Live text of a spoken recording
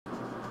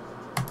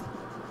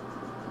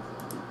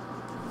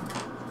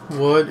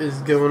What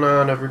is going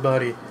on,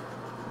 everybody?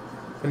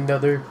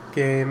 Another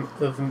game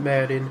of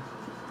Madden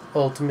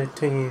Ultimate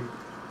Team.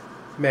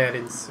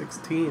 Madden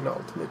 16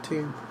 Ultimate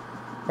Team.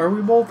 Are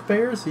we both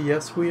Bears?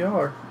 Yes, we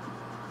are.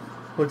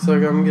 Looks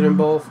like I'm getting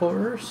ball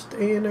first,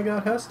 and I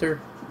got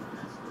Hester.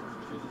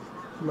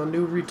 My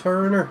new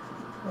returner.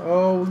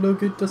 Oh,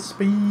 look at the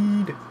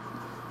speed.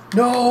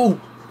 No!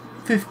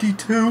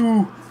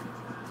 52!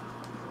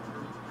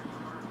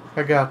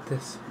 I got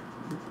this.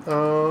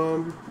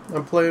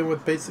 I'm playing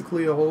with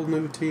basically a whole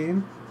new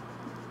team.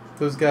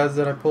 Those guys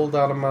that I pulled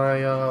out of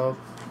my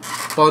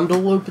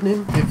bundle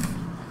opening, if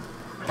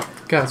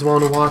you guys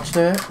want to watch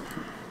that.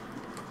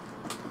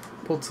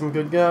 Pulled some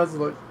good guys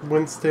like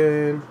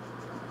Winston.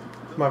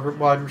 My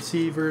wide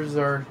receivers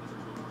are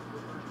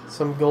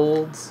some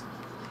golds.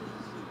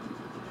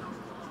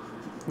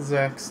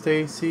 Zach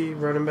Stacy,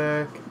 running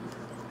back.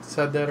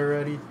 Said that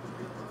already.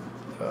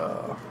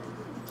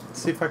 Let's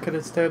see if I could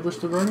establish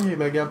the run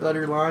game. I got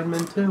better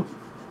linemen too.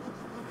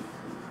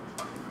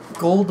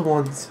 Gold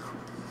ones.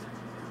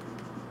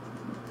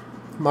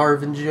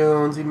 Marvin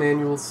Jones,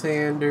 Emmanuel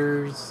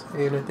Sanders,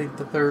 and I think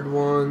the third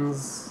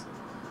one's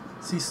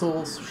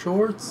Cecil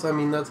Shorts. I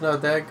mean, that's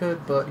not that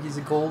good, but he's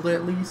a gold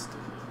at least.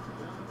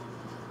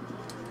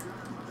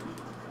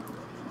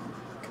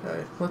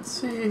 Okay, let's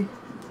see.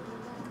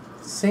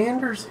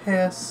 Sanders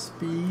has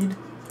speed,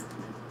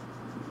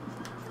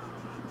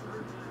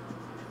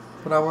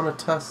 but I want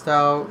to test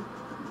out.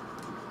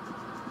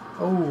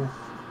 Oh.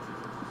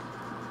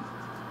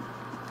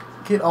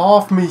 Get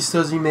off me,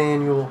 says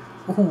Emmanuel.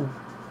 Ooh.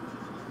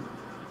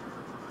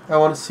 I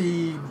want to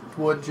see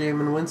what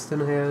Jamin Winston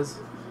has.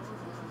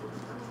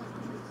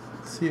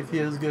 See if he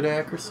has good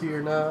accuracy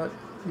or not.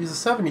 He's a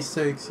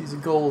 76. He's a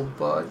gold,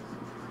 but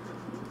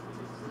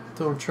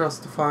don't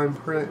trust the fine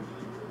print.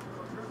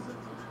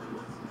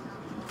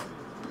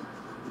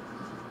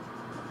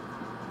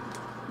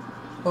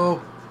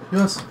 Oh,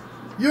 yes.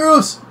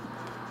 Yes!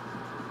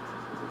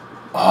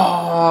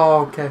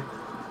 Oh, okay.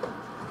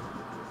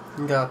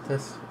 Got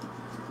this.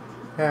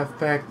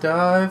 Halfback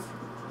dive.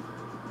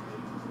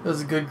 That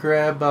was a good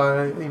grab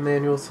by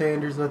Emmanuel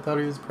Sanders. I thought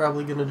he was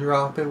probably going to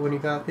drop it when he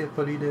got hit,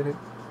 but he didn't.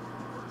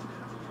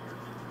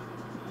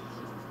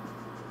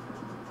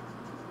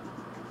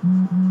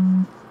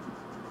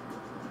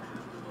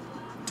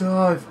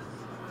 Dive.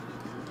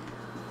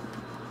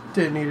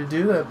 Didn't need to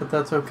do that, but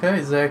that's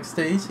okay. Zach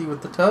Stacy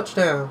with the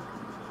touchdown.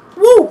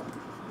 Woo!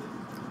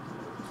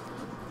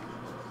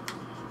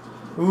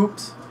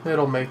 Oops.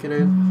 It'll make it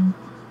in.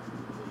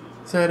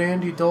 Is that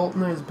Andy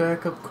Dalton, his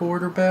backup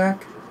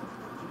quarterback?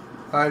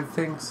 I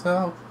think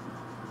so.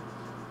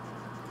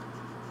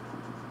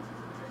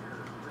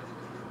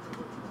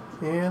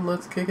 And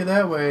let's kick it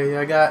that way.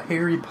 I got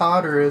Harry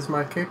Potter as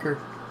my kicker.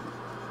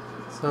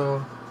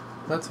 So,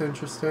 that's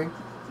interesting.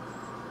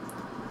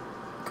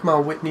 Come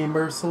on, Whitney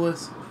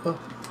Merciless. Oh.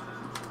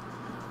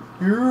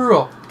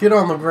 Yeah, get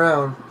on the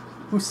ground.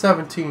 Who's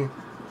 17?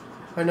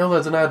 I know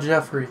that's not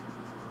Jeffrey.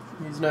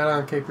 He's not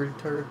on kick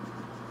return.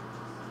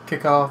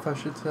 Kickoff, I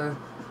should say.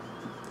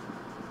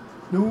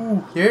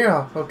 No,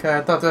 yeah. Okay,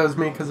 I thought that was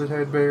me because it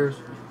had bears.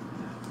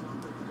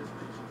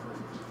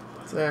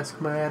 Let's ask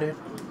Madden.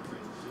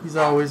 He's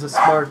always a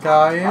smart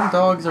guy, and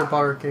dogs are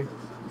barking.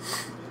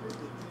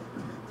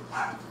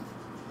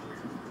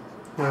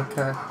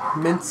 Okay.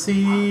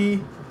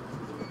 Mincy.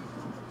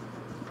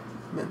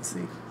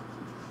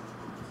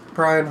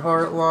 Brian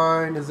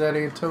Hartline. Is that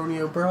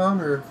Antonio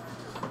Brown or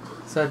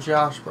is that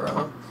Josh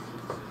Brown?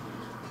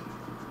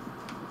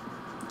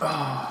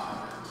 Oh.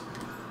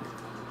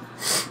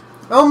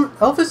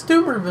 Elvis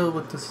Dumerville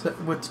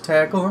with the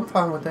tackle. I'm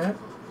fine with that.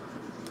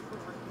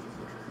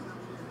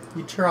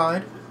 He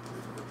tried.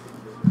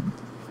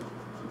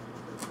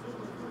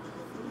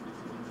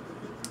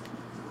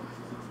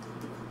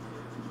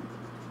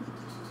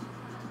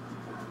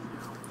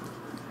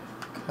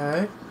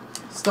 Okay.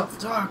 Stuff.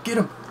 Oh, get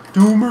him.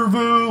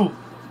 Dumerville.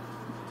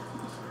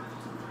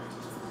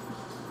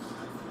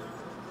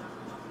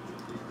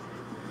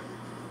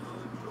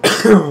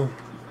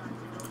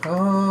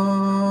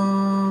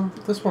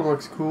 This one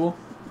looks cool.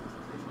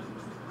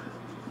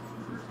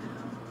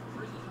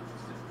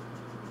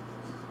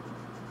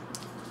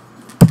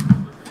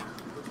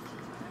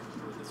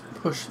 Let's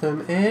push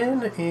them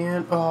in,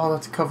 and oh,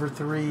 let's cover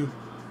 3.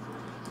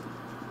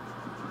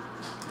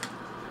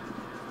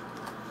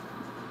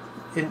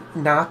 And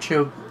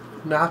Nacho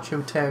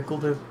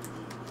tackled him.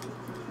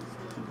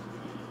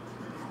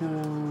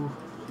 Ooh.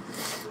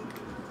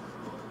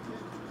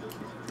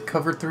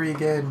 Cover 3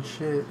 again.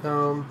 Shit.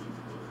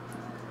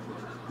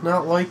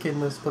 Not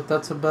liking this, but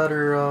that's a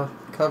better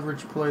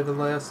coverage play than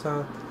last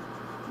time.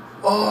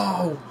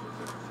 Oh!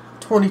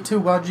 22,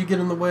 why'd you get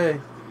in the way?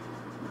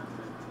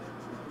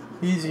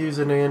 He's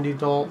using Andy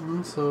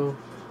Dalton, so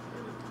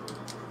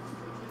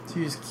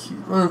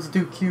let's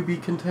do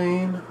QB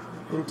contain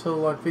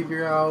until I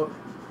figure out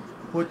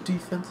what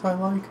defense I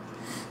like.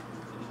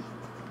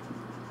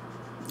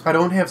 I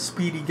don't have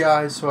speedy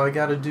guys, so I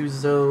gotta do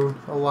zone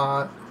a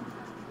lot.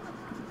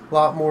 A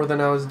lot more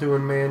than I was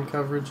doing man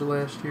coverage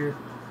last year.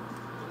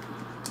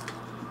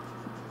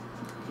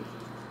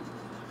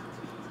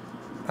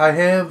 I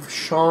have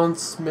Sean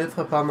Smith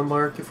up on the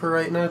market for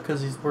right now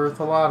because he's worth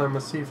a lot. I'm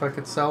going to see if I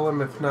could sell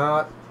him. If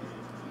not,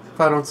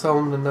 if I don't sell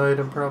him tonight,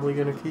 I'm probably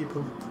going to keep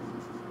him.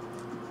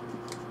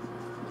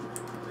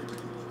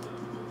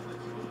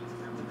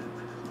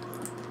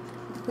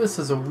 This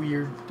is a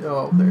weird...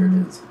 Oh, there it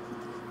is.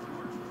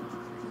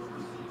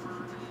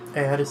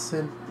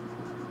 Addison.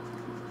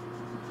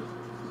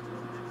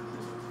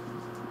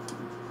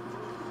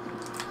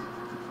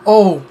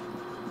 Oh!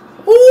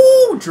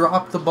 Ooh!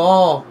 Dropped the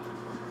ball.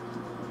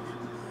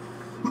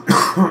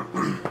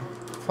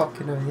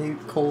 Fucking, I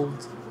hate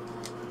colds.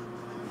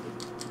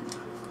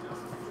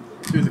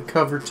 Do the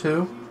cover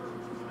two.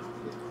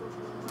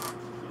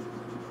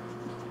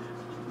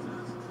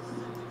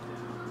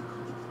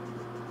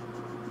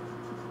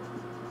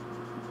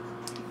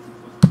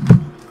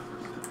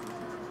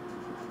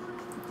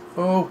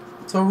 Oh,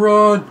 it's a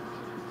run.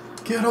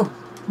 Get him.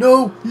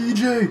 No,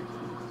 EJ.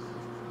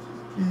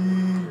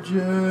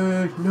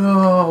 EJ,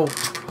 no.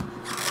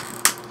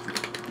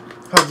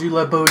 How'd you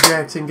let Bo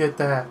Jackson get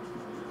that?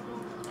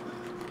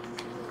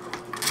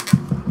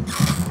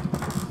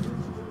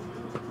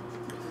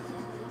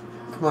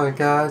 Come on,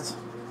 guys.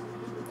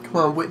 Come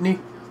on, Whitney.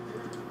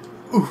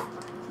 Ooh.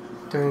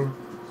 Dang.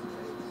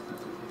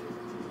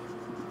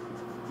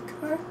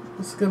 Okay.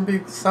 This is going to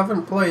be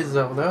 7 plays,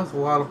 though. That was a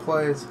lot of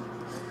plays.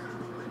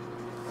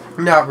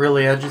 Not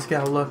really. I just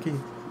got lucky.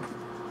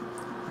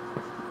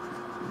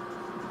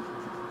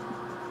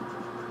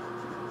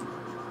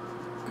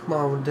 Come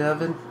on,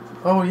 Devin.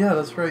 Oh, yeah,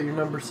 that's right. You're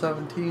number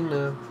 17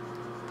 now.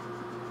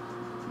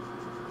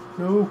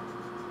 No.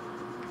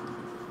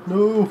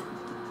 No.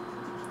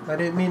 I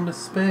didn't mean to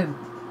spin.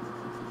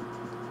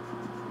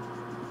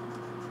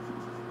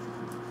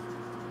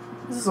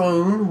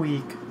 Zone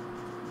week.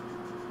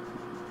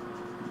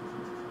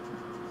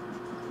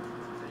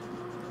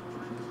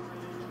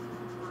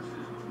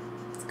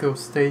 Let's go,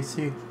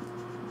 Stacy.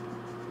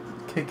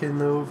 Kick in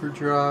the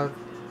overdrive.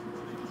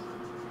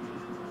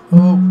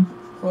 Oh.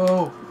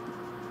 Oh.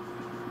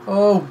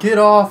 Oh, get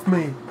off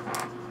me.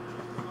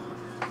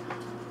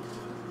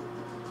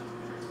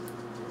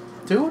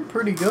 Doing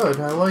pretty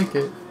good. I like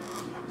it.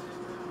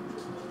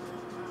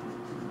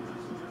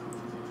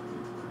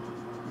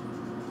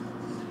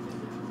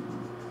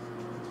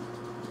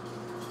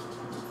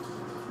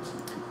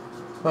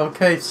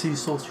 Okay,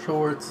 Cecil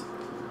Shorts.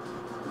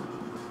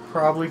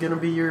 Probably gonna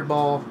be your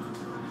ball.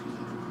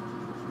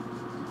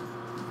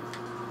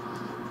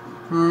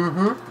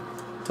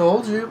 Mm-hmm.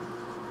 Told you.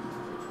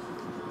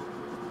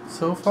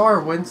 So far,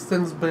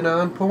 Winston's been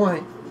on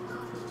point.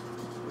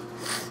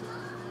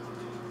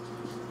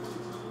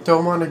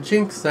 Don't want to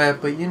jinx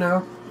that, but you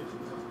know.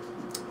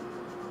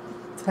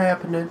 It's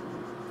happening.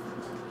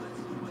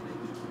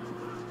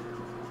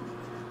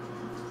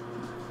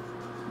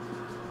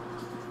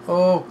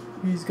 Oh.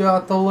 He's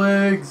got the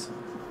legs.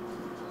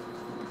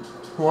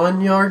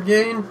 1 yard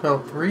gain? Oh,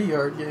 3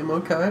 yard gain.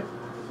 Okay.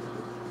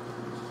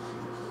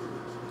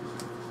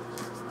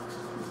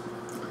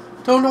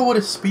 Don't know what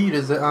his speed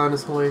is,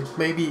 honestly.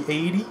 Maybe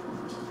 80?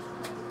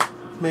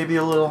 Maybe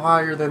a little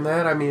higher than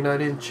that. I mean, I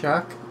didn't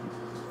check.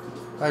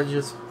 I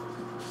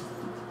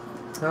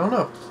don't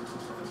know.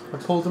 I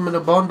pulled him in a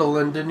bundle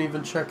and didn't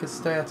even check his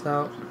stats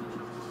out.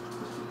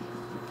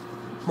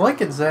 I'm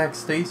liking Zach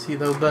Stacy,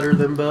 though, better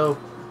than Bo.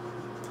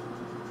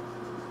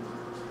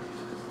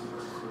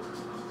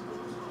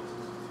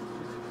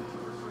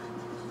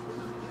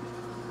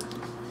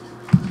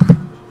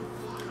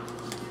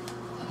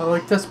 I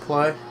like this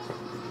play.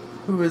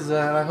 Who is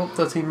that? I hope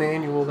that's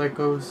Emmanuel that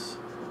goes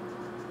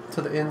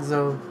to the end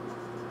zone.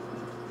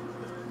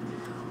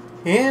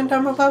 And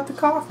I'm about to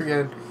cough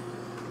again.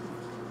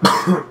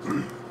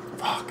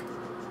 Fuck.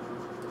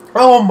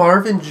 Oh,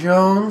 Marvin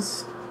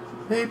Jones.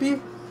 Maybe?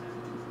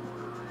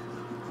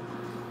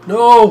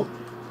 No!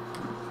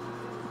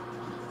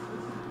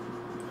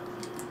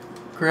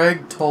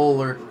 Greg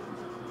Toller.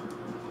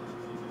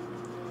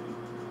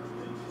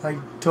 I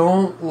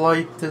don't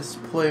like this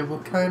play.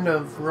 What kind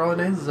of run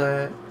is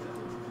that?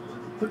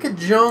 Look at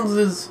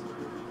Jones's...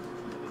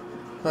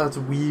 That's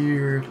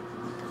weird.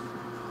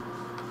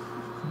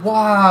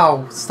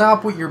 Wow!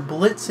 Stop with your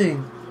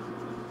blitzing.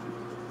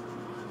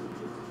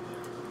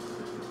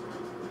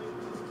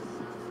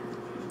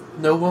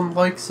 No one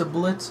likes a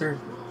blitzer.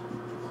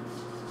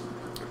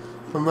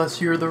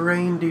 Unless you're the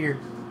reindeer.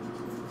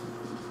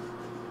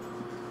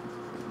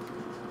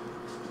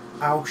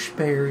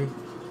 Aushberry.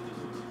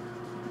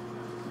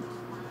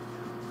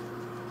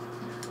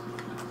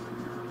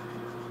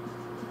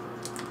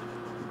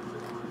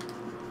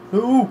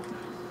 Ooh!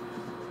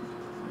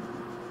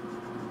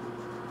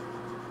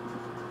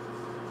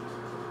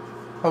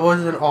 I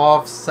wasn't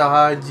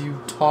offsides,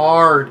 you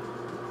tard.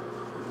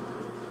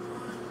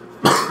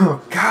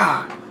 Oh,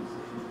 God.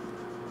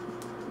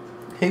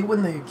 Hate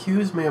when they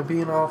accuse me of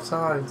being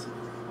offsides.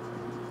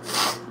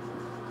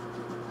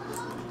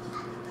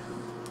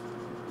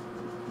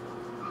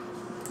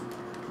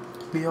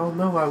 We all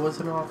know I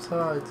wasn't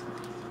offsides.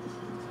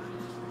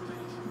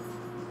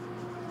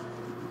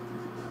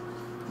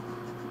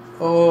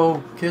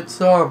 Oh, get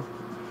some.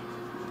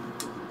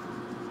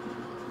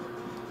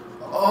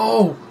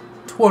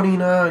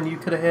 29. You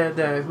could have had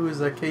that. Who is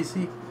that,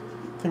 Casey?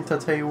 I think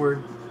that's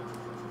Hayward.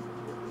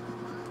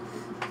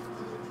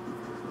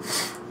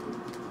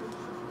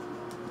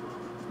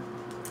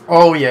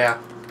 Oh, yeah.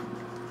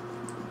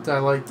 I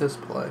like this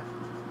play.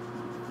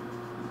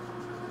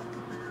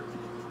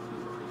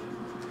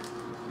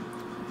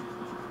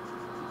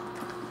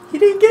 He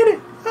didn't get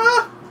it.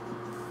 Ah!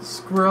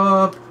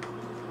 Scrub.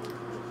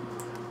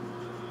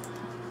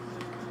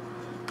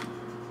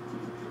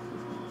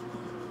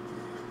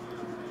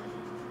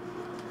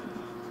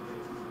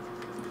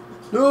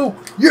 No!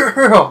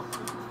 Yeah!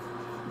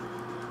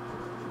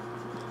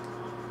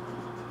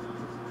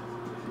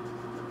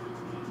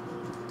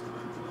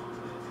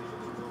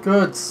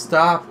 Good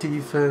stop,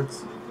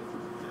 defense.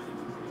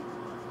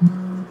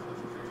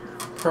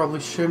 Probably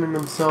shitting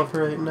himself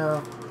right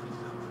now.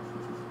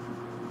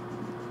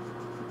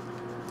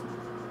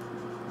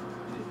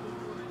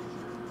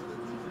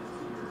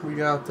 We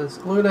got this.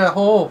 Look at that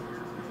hole.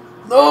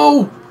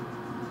 No!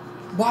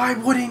 Why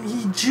wouldn't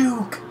he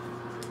juke?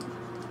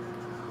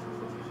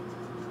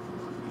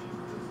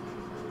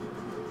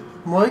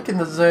 I'm liking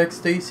the Zach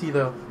Stacy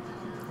though.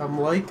 I'm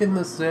liking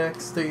the Zach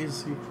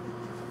Stacy.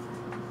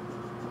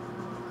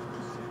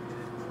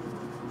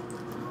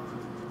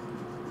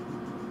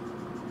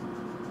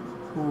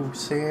 Ooh,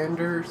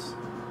 Sanders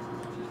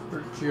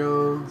or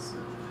Jones.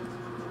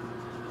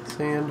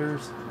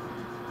 Sanders.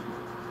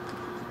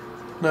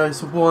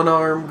 Nice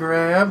one-arm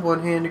grab,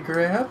 one-handed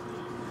grab.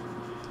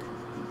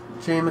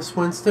 Jameis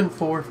Winston,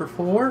 4 for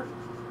 4.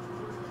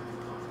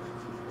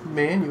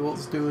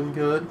 Manuel's doing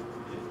good.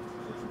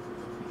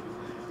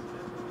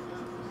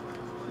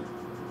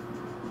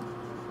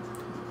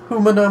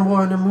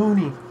 Humanamwana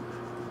Mooney.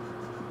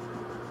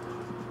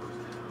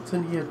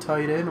 Isn't he a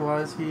tight end?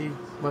 Why is he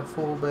my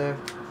fullback?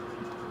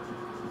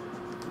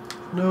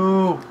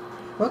 No.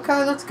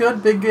 Okay, that's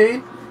good. Big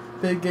gain.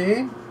 Big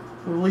gain.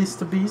 Release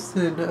the beast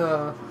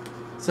and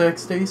Zach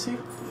Stacy.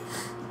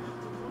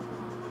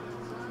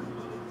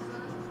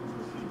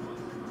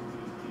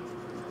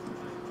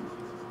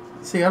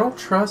 See, I don't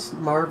trust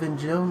Marvin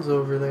Jones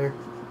over there.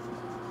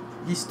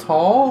 He's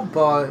tall,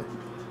 but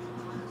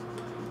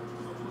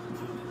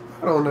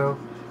I don't know.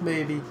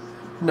 Maybe.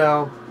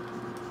 No.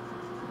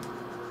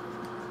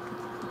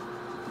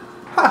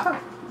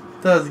 That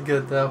was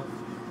good, though.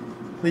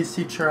 At least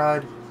he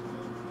tried.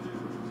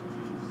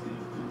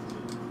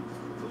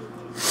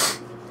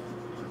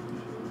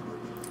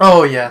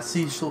 Oh, yeah.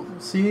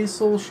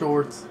 Cecil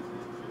Shorts.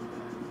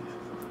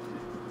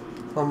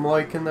 I'm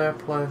liking that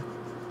play.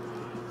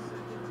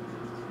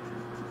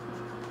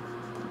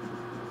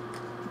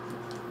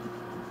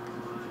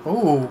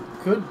 Oh,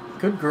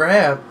 good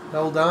grab.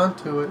 Held on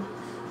to it.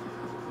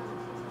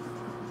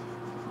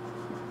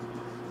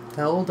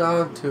 Held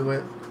on to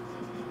it.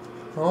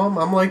 Oh,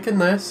 I'm liking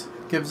this.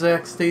 Give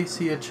Zach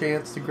Stacy a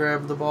chance to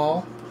grab the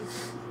ball.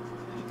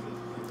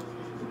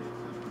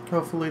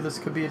 Hopefully this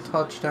could be a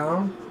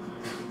touchdown.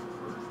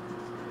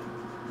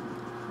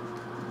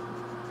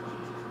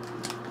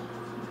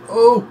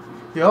 Oh,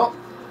 yep.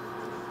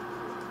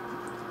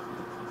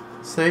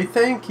 Say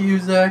thank you,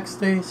 Zach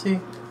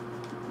Stacy.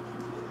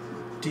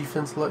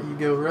 Defense let you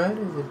go right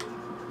in.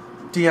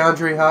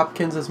 DeAndre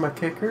Hopkins is my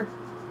kicker.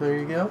 There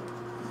you go.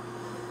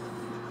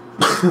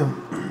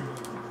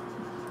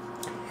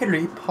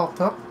 Harry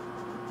Potter.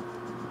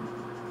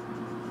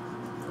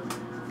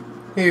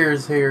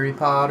 Here's Harry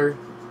Potter.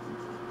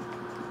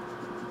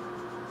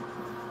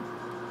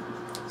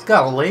 He's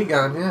got a leg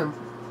on him.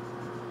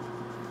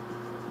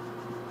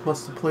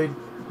 Must have played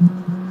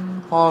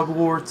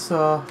Hogwarts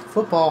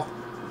football.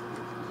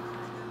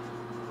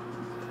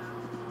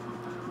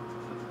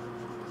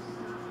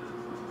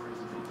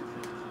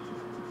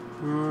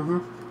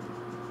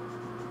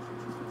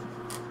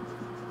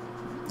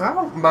 I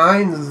don't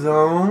mind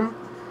zone.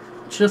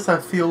 It's just I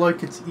feel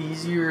like it's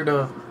easier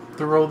to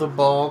throw the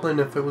ball than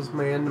if it was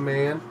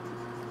man-to-man.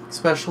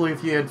 Especially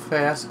if you had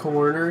fast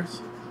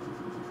corners.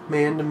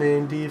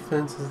 Man-to-man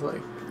defense is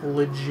like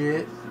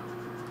legit.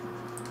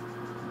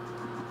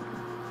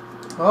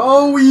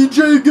 Oh,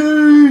 EJ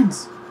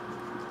Gaines!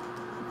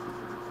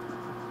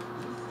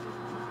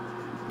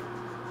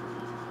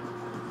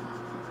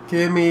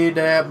 Give me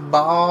that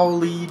ball,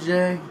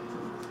 EJ.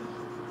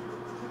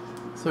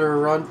 Is there a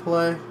run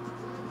play?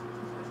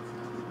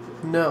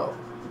 No.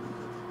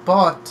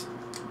 But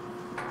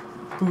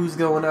who's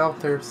going out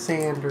there?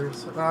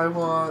 Sanders. I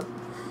want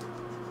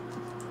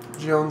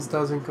Jones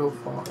doesn't go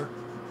far.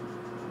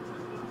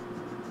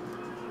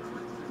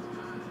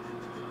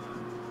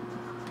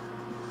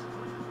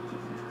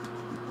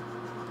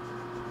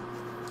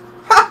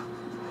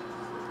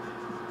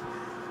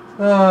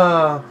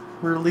 Ha!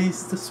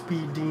 Release the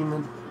speed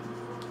demon.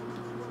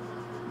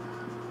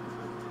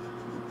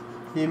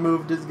 He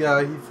moved his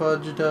guy. He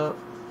fudged up.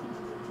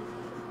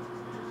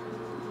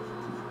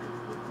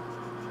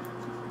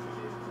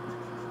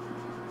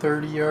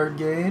 .30-yard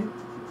gain.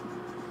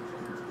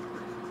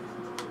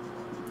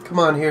 Come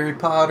on, Harry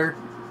Potter.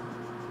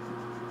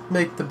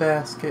 Make the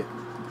basket.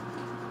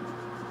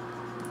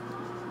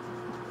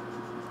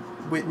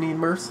 Whitney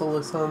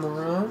Merciless on the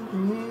run.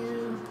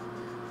 And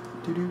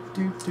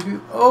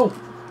Oh!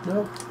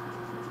 No.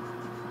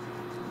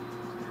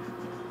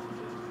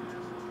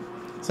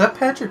 Is that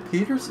Patrick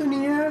Peterson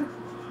he had?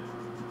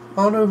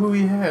 I don't know who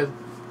he had.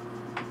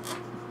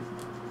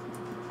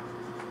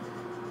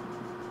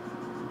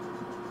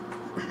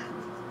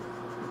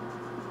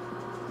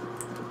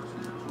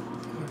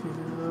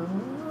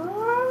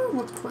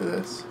 Let's play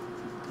this.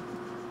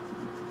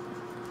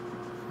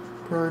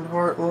 Brian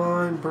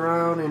Hartline,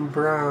 Brown, and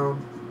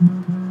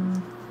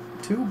Brown.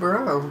 2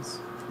 Browns.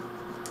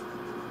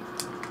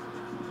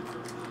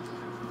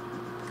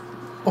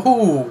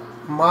 Oh,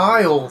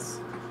 Miles.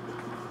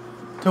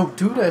 Don't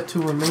do that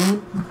to him,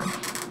 man.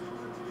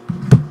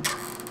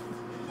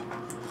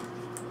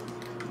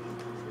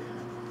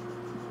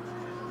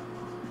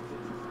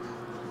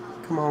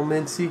 Come on,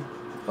 Mincy.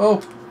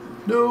 Oh,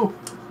 no.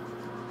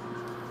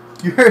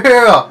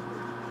 Yeah!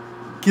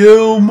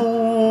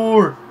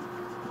 Gilmore!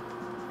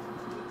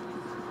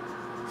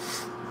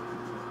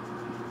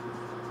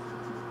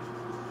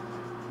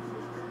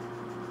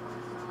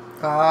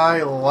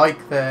 I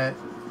like that.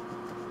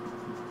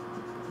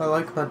 I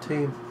like my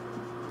team.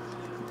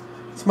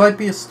 This might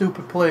be a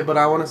stupid play, but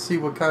I want to see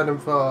what kind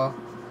of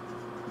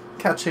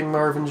catching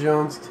Marvin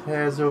Jones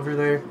has over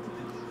there.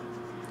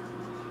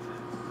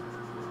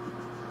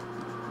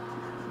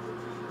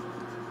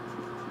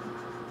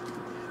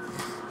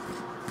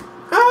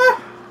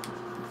 Ah!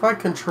 If I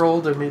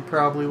controlled him, he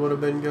probably would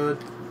have been good.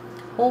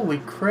 Holy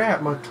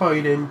crap, my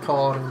tight end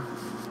caught him.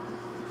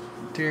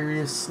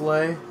 Darius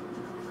Slay.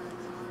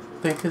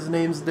 I think his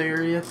name's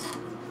Darius.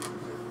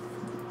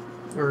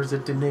 Or is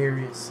it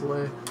Denarius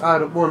Slay?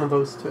 One of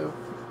those two.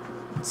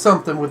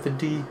 Something with a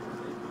D.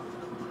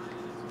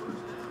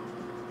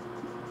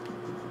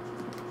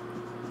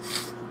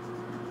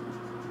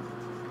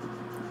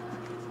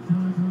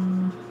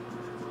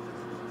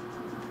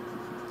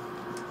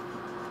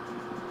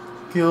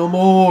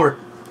 Gilmore.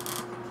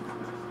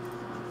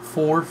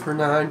 4 for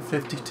 9,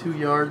 52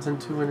 yards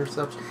and 2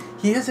 interceptions.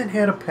 He hasn't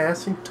had a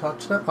passing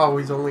touchdown. Oh,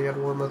 he's only had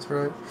 1, that's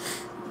right.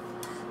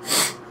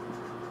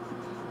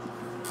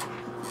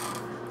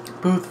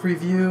 Booth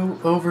review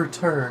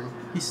overturned.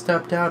 He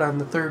stepped out on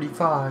the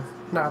 35,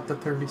 not the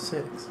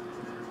 36.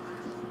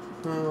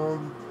 Here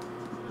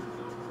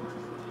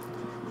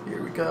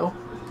we go.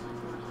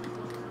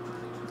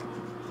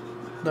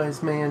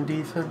 Nice man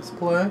defense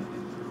play.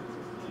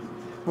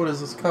 What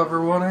is this,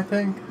 cover 1, I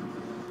think?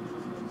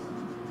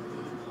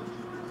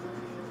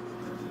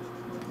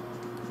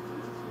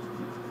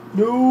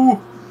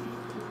 No!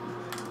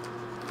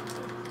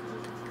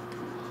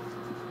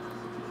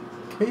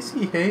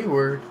 Casey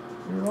Hayward.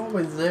 You're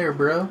always there,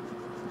 bro.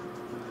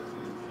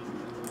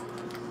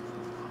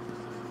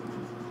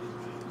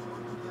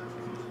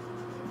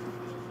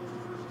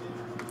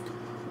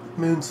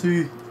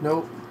 Moonsey.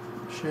 Nope.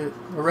 Shit.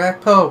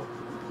 Arakpo.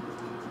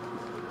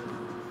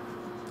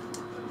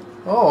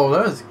 Oh,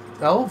 that was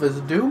Elvis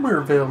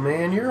Doomerville,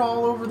 man. You're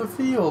all over the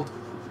field.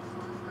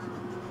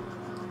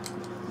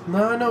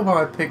 Now I know how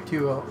I picked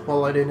you up.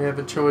 Well, I didn't have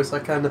a choice. I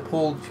kind of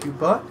pulled you,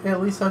 but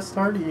at least I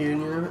started you, you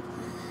know.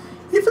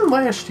 Even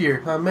last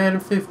year, on Madden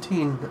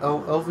 15,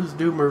 Elvis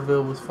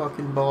Doomerville was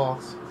fucking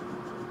boss.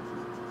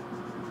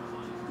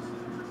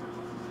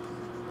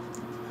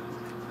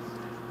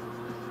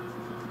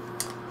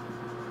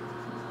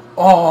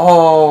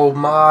 Oh,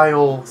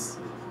 Miles.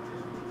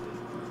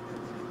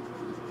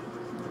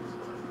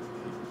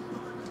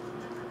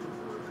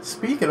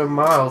 Speaking of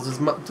Miles,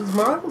 does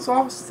Miles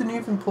Austin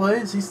even play?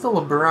 Is he still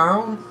a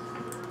Brown?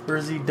 Or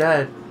is he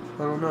dead? I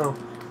don't know.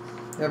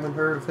 Haven't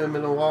heard of him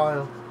in a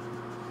while.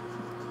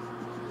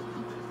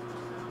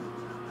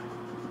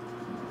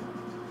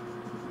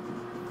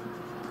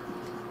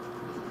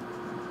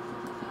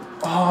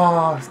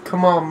 Oh,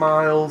 come on,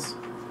 Miles.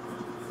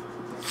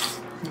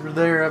 You're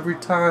there every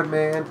time,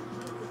 man.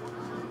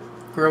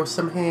 Grow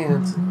some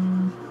hands.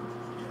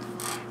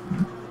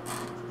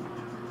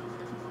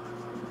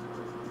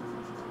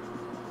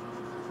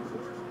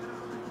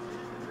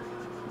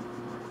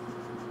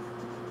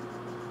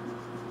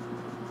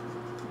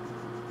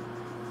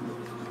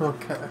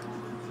 Okay.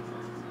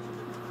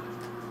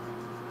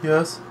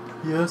 Yes,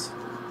 yes.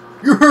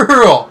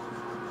 Yeah!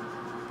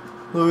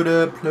 Look at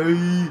that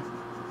play.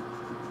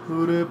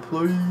 Look at that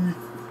play.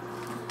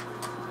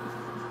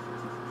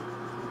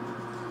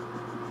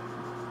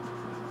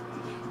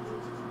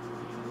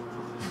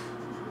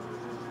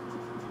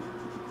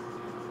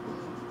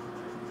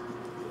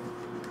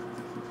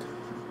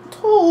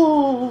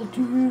 Told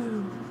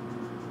you.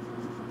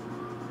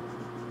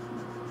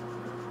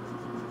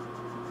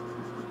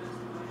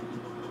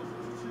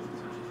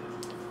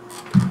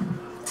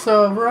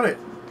 So, run it.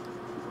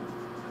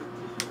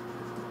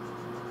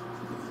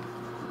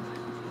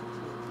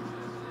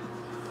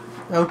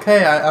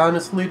 Okay, I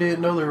honestly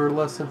didn't know there were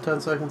less than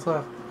 10 seconds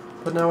left.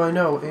 But now I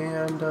know,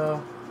 and,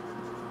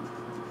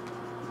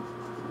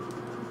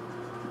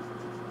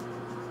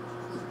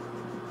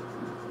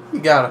 you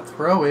gotta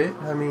throw it.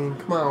 I mean,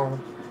 come on.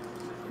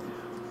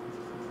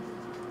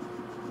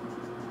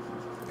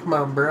 Come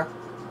on, bruh.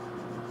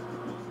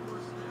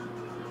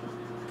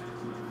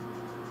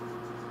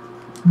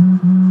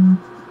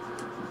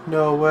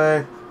 No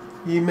way.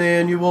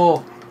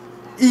 Emmanuel.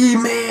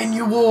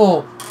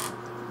 Emmanuel!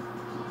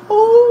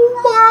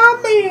 Oh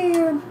my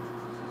man!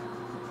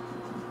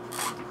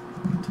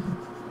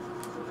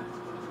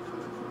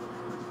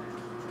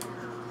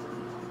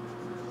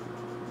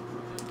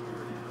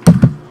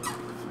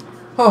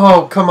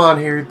 Oh, come on,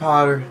 Harry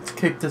Potter. Let's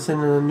kick this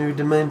into a new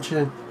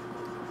dimension.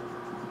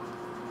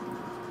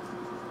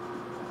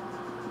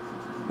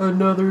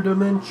 Another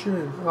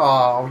dimension.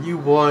 Oh, you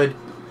would.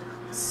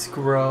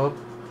 Scrub.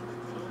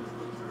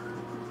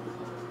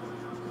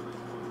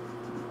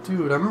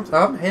 Dude,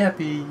 I'm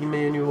happy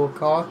Emmanuel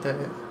caught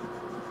that.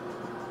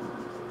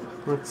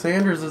 Like,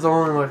 Sanders is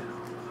only like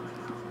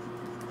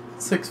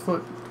 6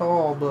 foot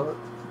tall, but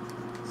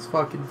he's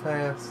fucking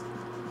fast.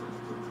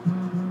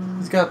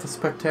 He's got the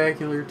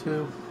spectacular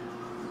too.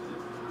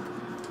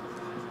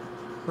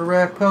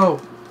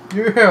 Arakpo.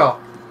 Yeah.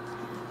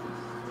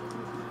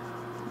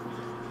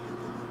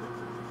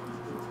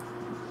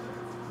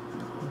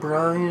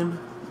 Brian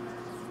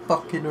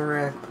fucking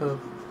Arakpo.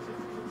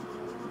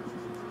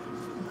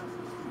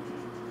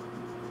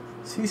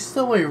 Is he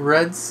still a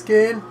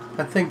Redskin?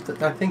 I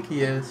think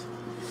he is.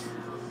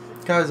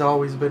 Guy's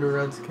always been a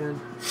Redskin.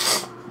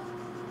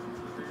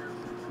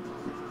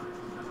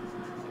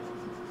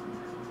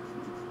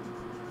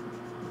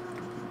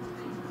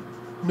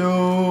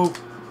 No.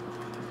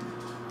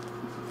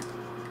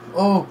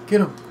 Oh,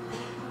 get him.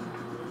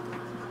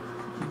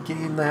 He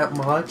gained that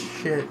much?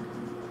 Shit.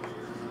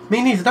 I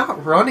mean, he's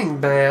not running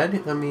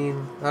bad. I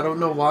mean, I don't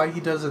know why he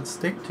doesn't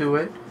stick to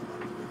it.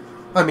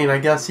 I mean, I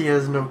guess he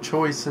has no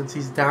choice since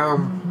he's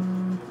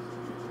down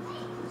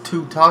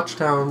 2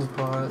 touchdowns,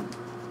 but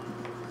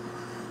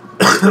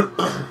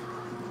I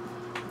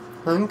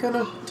ain't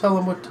gonna tell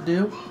him what to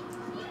do.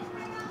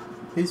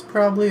 He's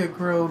probably a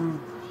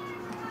grown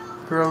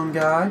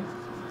guy.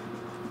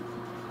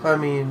 I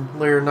mean,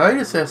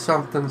 Leonidas has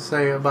something to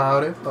say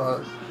about it,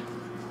 but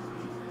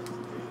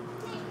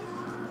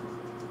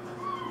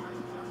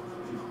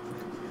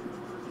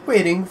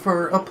waiting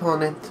for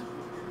opponent.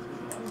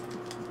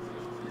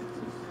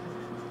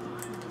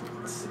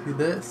 Let's see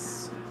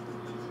this.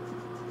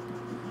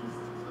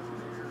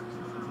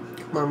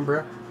 Come on,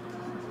 bruh.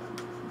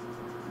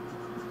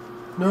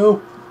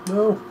 No,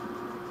 no.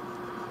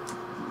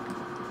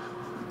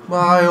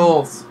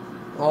 Miles,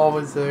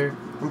 always there.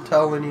 I'm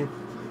telling you.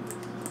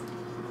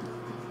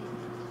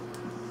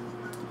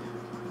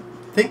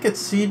 I think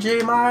it's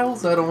CJ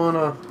Miles. I don't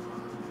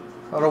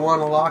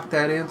wanna lock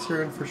that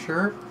answer in for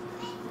sure,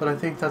 but I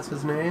think that's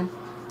his name.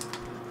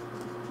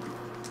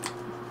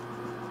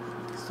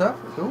 Stop.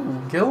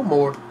 Oh,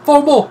 Gilmore.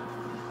 Fumble.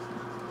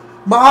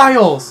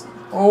 Miles.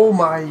 Oh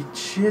my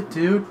shit,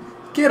 dude.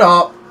 Get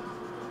up.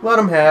 Let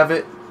him have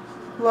it.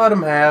 Let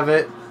him have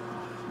it.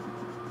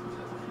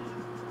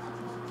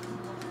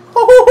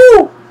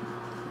 Oh,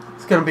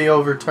 it's gonna be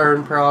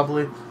overturned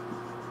probably.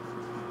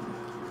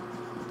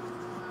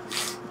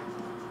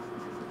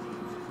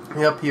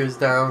 Yep, he was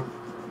down.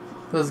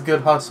 That was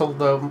good hustle,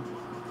 though.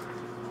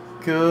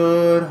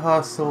 Good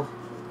hustle.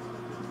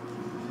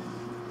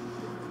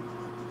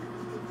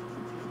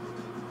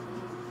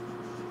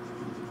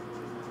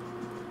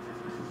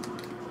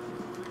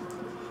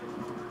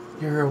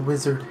 You're a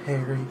wizard,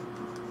 Harry.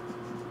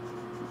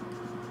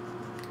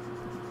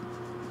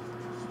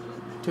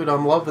 Dude,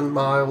 I'm loving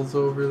Miles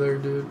over there,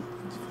 dude.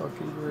 It's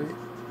fucking great.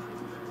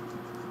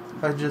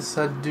 I just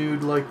said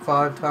dude like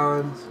 5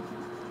 times.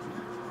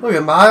 Look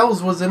at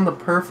Miles was in the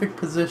perfect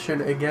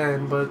position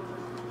again, but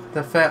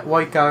the fat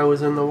white guy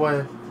was in the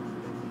way.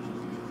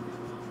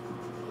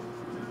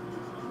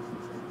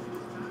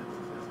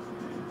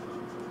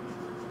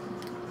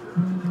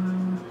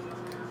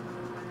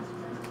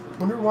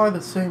 Wonder why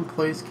the same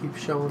place keeps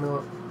showing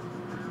up.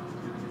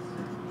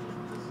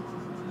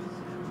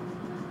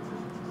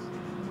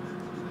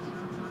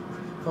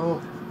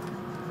 Oh.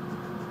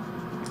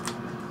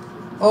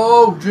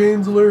 Oh,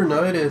 James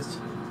Leonidas.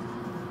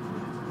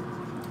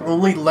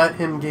 Only let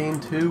him gain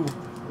 2.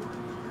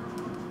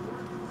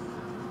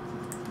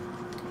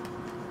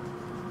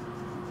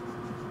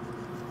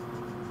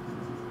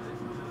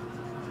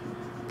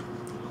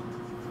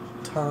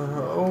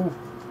 Oh.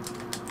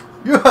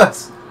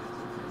 Yes!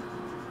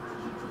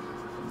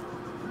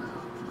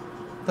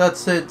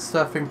 That's it,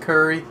 Stephen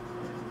Curry.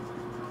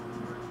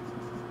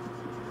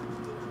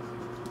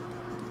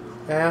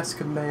 Ask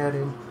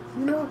Madden.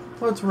 You know,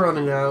 let's run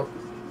it out.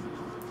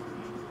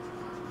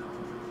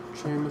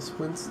 Jameis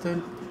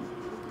Winston.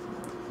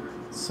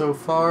 So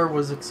far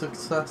was a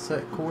success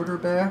at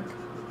quarterback.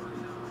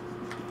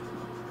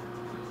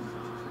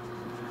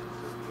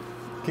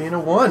 Gain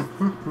of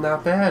 1.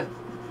 Not bad.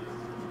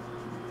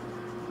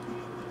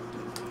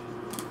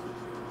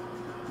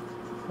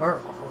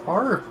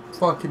 Our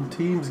fucking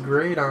team's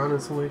great,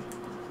 honestly.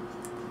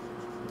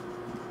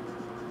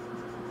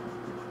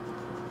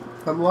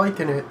 I'm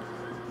liking it.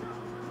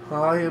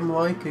 I am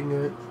liking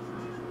it.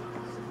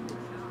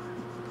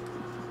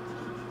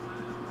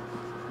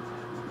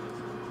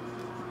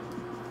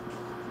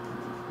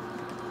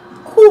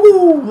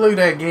 Woohoo! Look at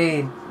that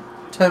gain.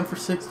 10 for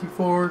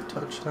 64,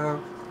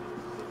 touchdown.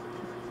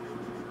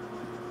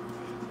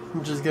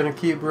 I'm just gonna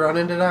keep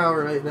running it out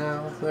right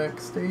now. Zach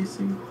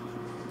Stacy.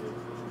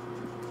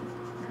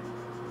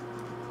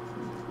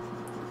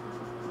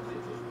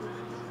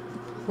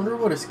 Wonder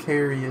what his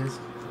carry is.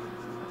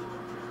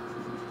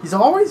 He's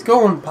always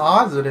going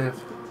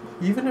positive,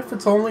 even if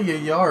it's only a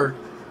yard.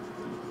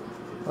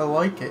 I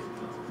like it.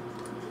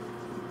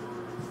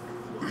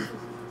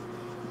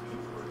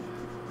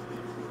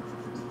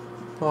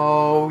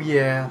 Oh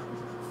yeah,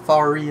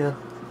 Faria,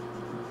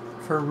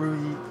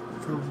 Farui.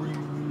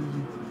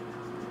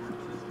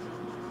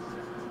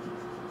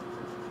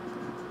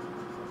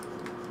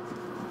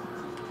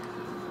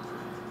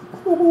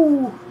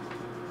 Ooh.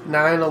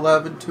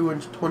 9-11,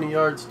 220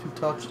 yards, 2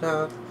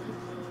 touchdowns.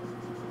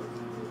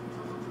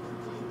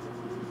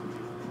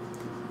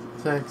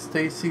 Zach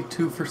Stacy,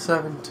 2 for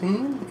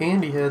 17.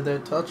 Andy had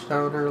that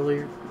touchdown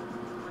earlier.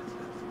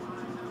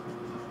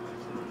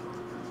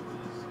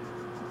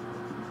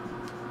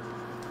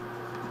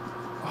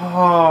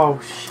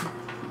 Oh, shit.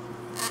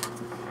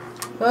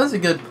 That was a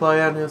good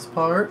play on his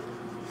part.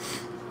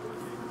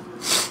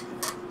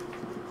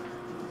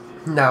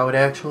 No, it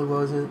actually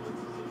wasn't.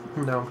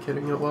 No, I'm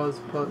kidding, it was,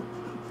 but...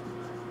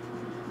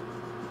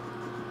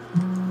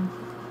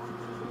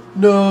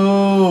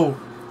 No!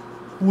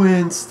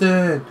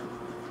 Winston!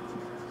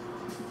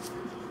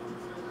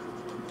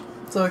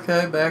 It's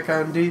okay, back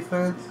on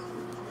defense.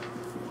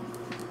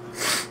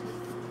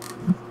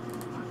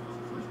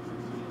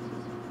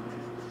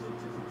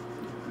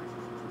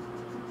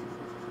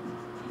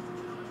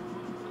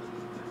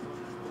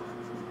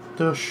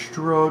 The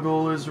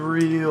struggle is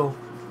real.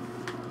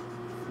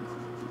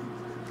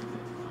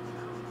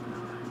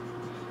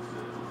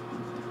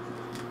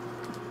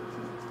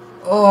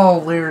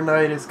 Oh,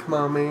 Laronitis, come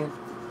on, man.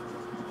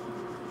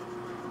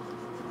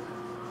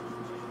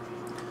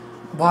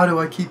 Why do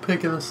I keep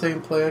picking the same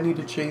play? I need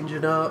to change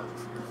it up.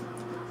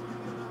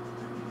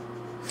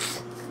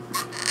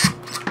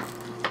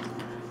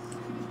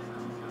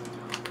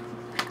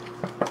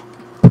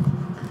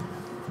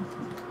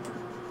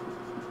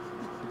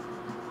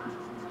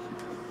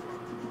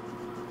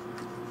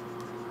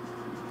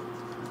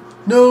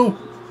 No!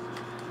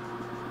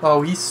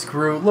 Oh, he's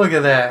screwed. Look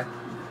at that.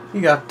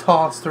 He got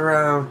tossed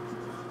around.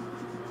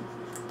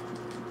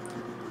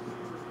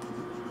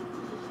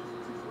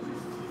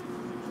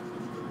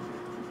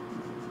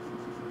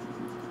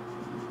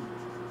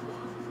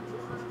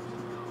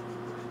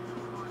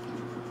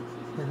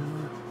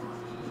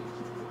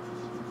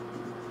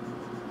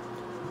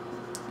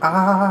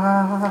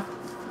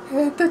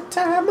 At the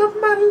time of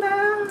my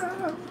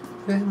life,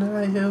 and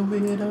I owe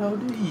it all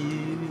to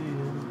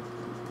you.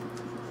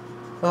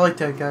 I like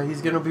that guy.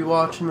 He's going to be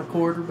watching the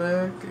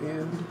quarterback,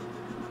 and...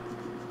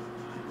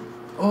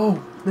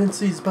 Oh,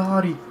 Mincy's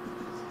body.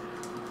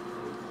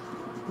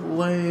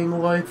 Laying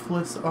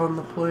lifeless on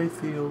the playing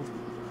field.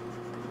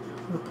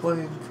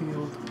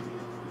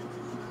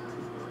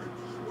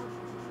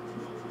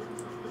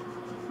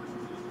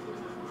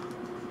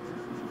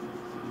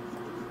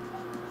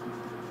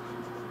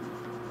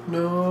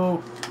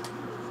 No.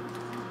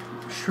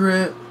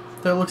 Shrit.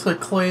 That looks like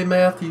Clay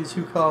Matthews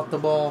who caught the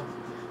ball.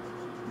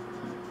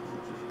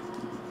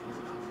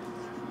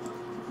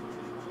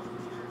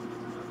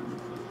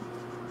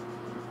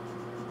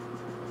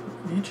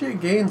 EJ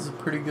Gaines is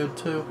pretty good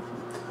too.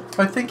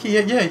 I think he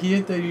had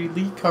the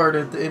elite card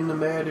in the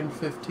Madden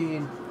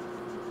 15.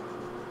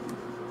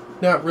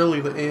 Not really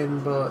the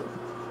end, but...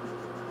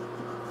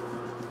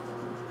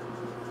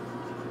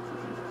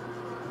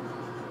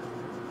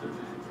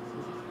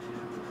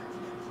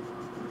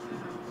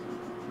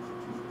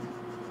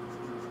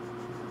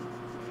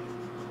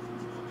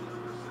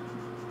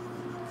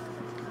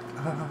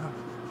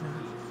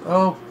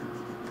 Oh.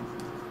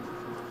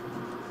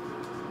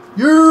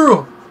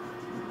 Yeah!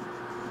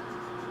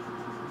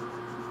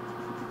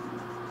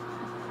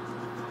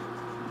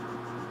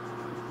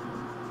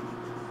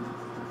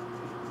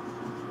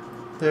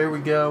 There we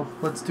go.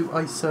 Let's do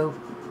ISO.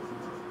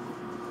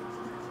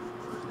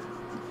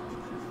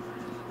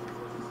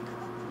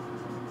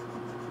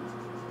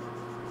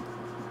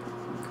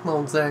 Come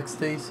on, Zach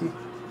Stacy.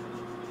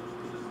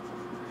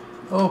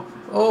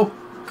 Oh,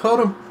 cut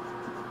him.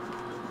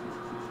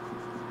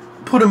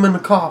 Put him in the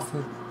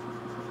coffin.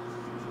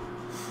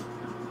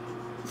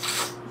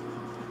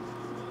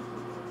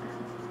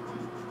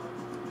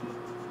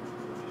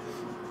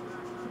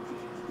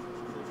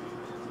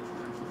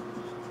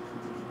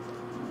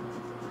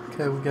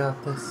 Okay, we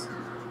got this.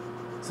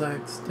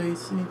 Zach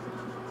Stacy.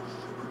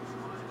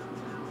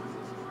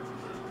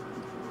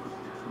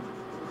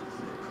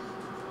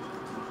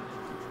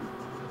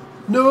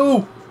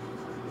 No!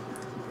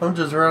 I'm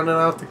just running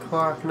out the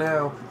clock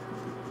now.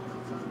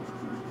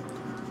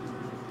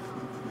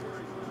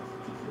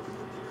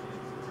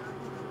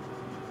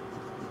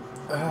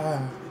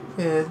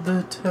 At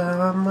the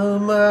time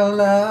of my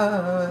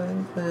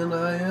life, and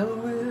I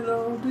owe it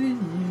all to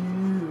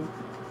you.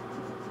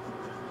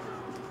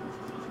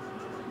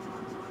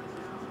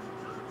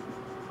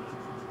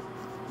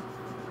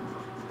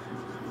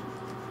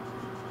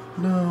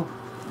 No.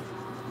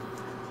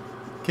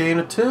 Gain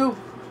of 2.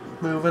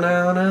 Moving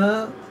on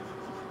up.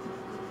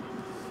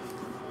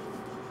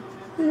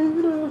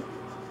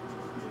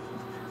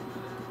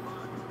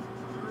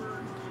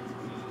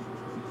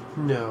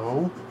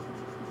 No.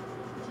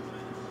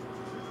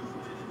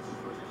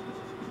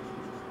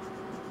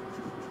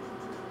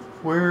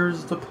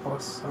 Where's the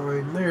plus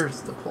sign?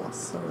 There's the plus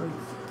sign.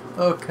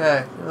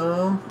 Okay,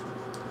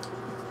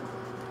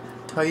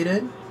 tight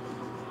end?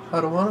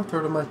 I don't want to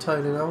throw to my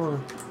tight end. I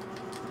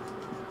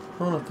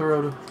want to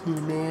throw to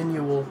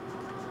Emmanuel.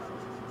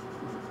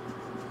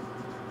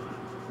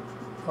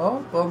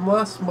 Oh,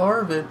 unless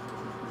Marvin.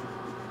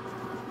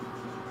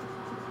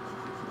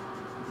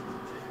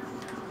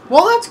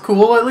 Well, that's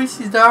cool. At least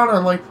he's down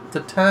on like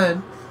the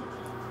 10.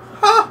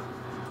 Ha!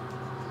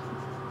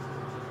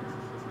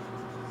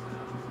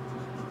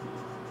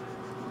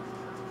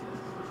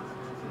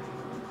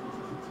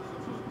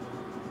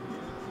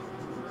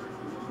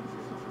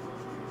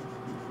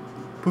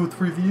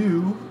 Booth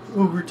review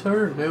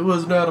overturned. It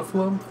was not a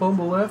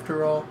fumble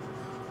after all.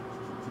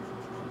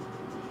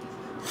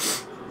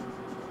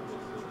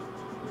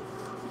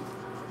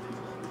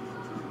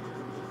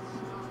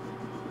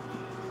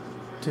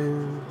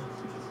 Dude.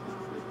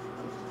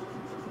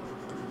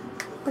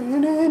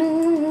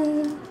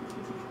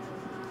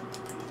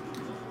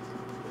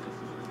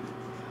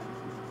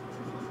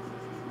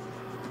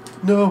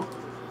 No.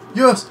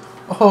 Yes.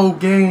 Oh,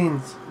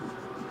 gains.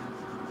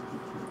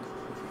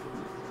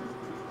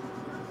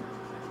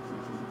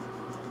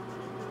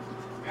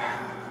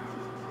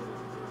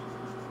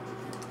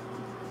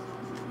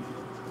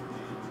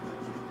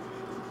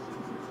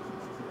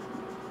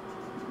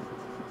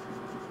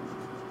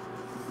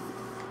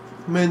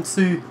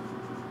 Mincy.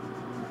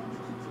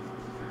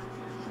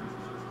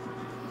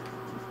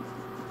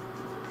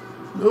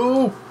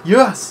 Oh,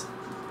 yes.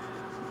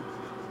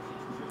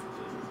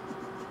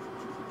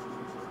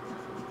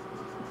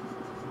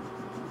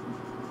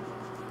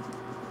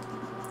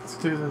 Let's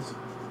do this.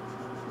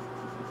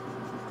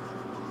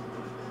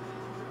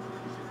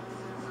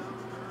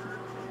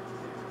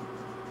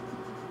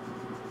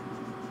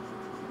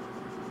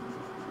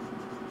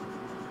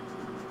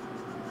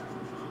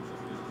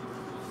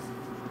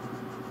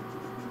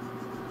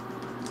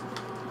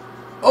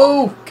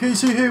 Oh,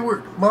 Casey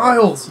Hayward.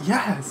 Miles,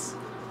 yes.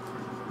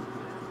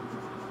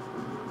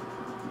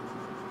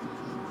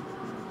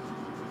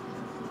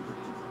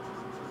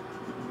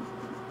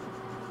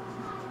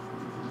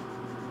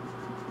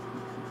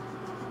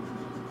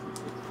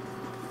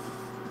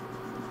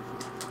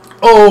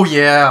 Oh,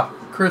 yeah.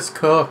 Chris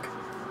Cook.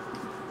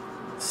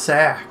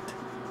 Sacked.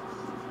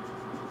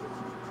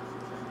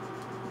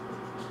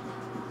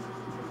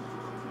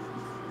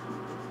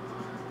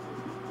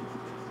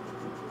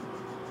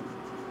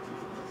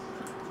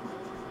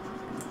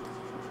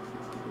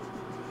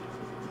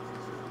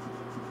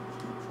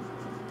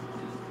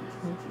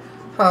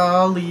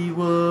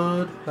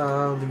 Hollywood,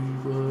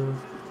 Hollywood,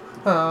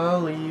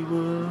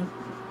 Hollywood,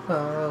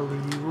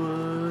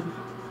 Hollywood.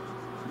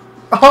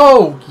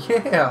 Oh,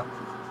 yeah.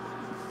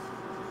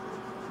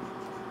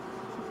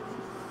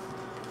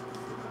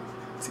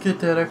 Let's get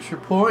that extra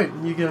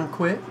point. You gonna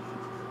quit?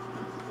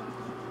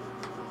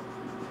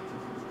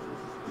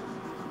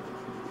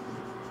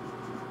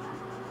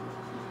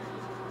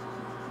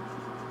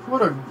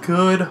 What a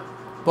good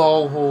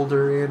ball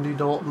holder Andy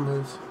Dalton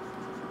is.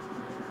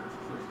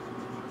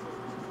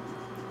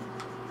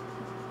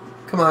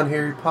 Come on,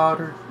 Harry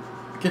Potter.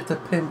 Get the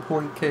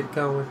pinpoint kick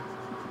going.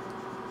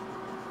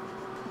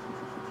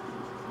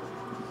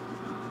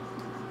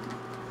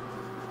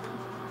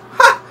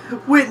 Ha!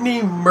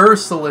 Whitney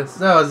Merciless.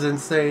 That was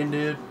insane,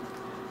 dude.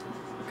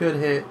 Good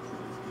hit.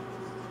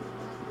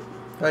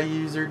 I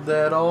usered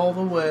that all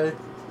the way.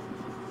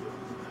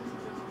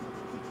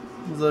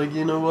 He's like,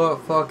 you know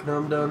what? Fuck it,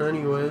 I'm done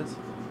anyways.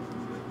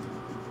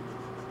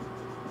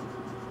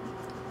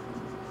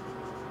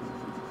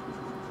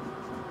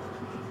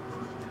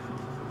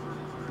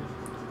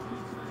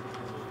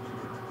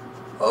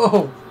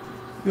 Oh,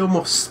 you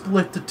almost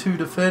split the two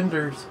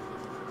defenders.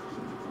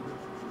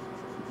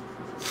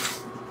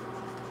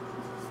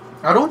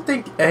 I don't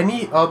think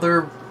any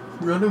other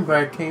running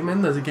back came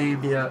in this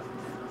game yet.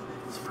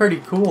 It's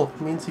pretty cool.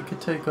 It means he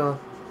could take a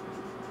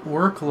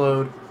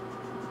workload.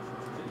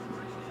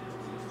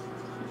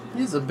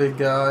 He's a big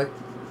guy.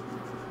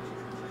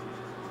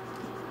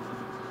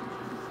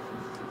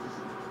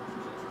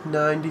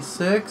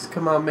 96.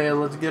 Come on, man.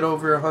 Let's get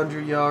over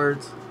 100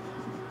 yards.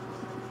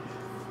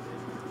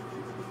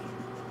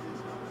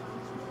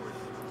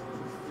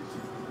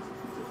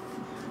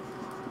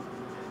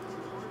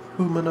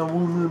 Hoomana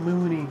woomoo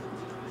mooney.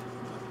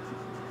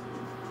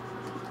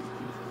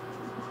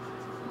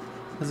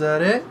 Is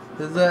that it?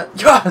 Is that...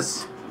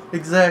 Yes!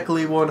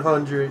 Exactly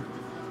 100.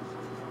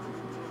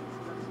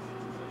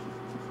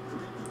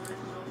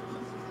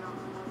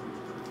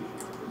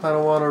 I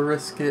don't want to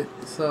risk it,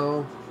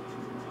 so...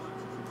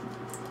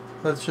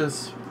 Let's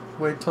just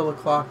wait till the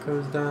clock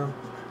goes down.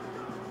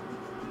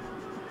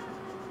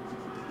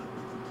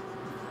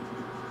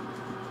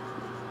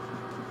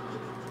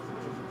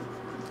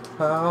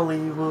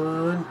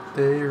 Hollywood,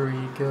 there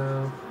we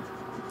go.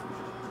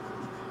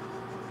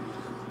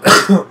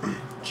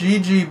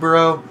 GG,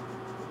 bro.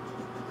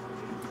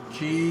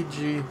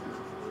 GG.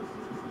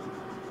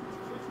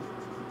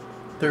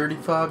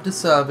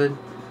 35-7.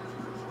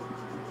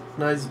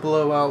 Nice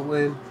blowout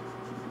win.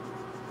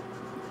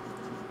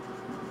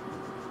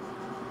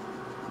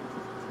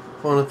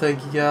 Want to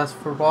thank you guys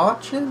for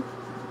watching.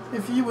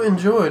 If you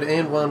enjoyed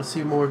and want to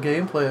see more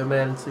gameplay of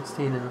Madden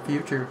 16 in the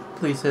future,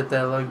 please hit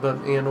that like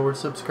button and or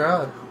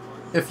subscribe.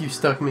 If you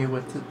stuck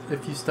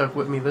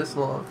with me this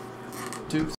long. Deuce.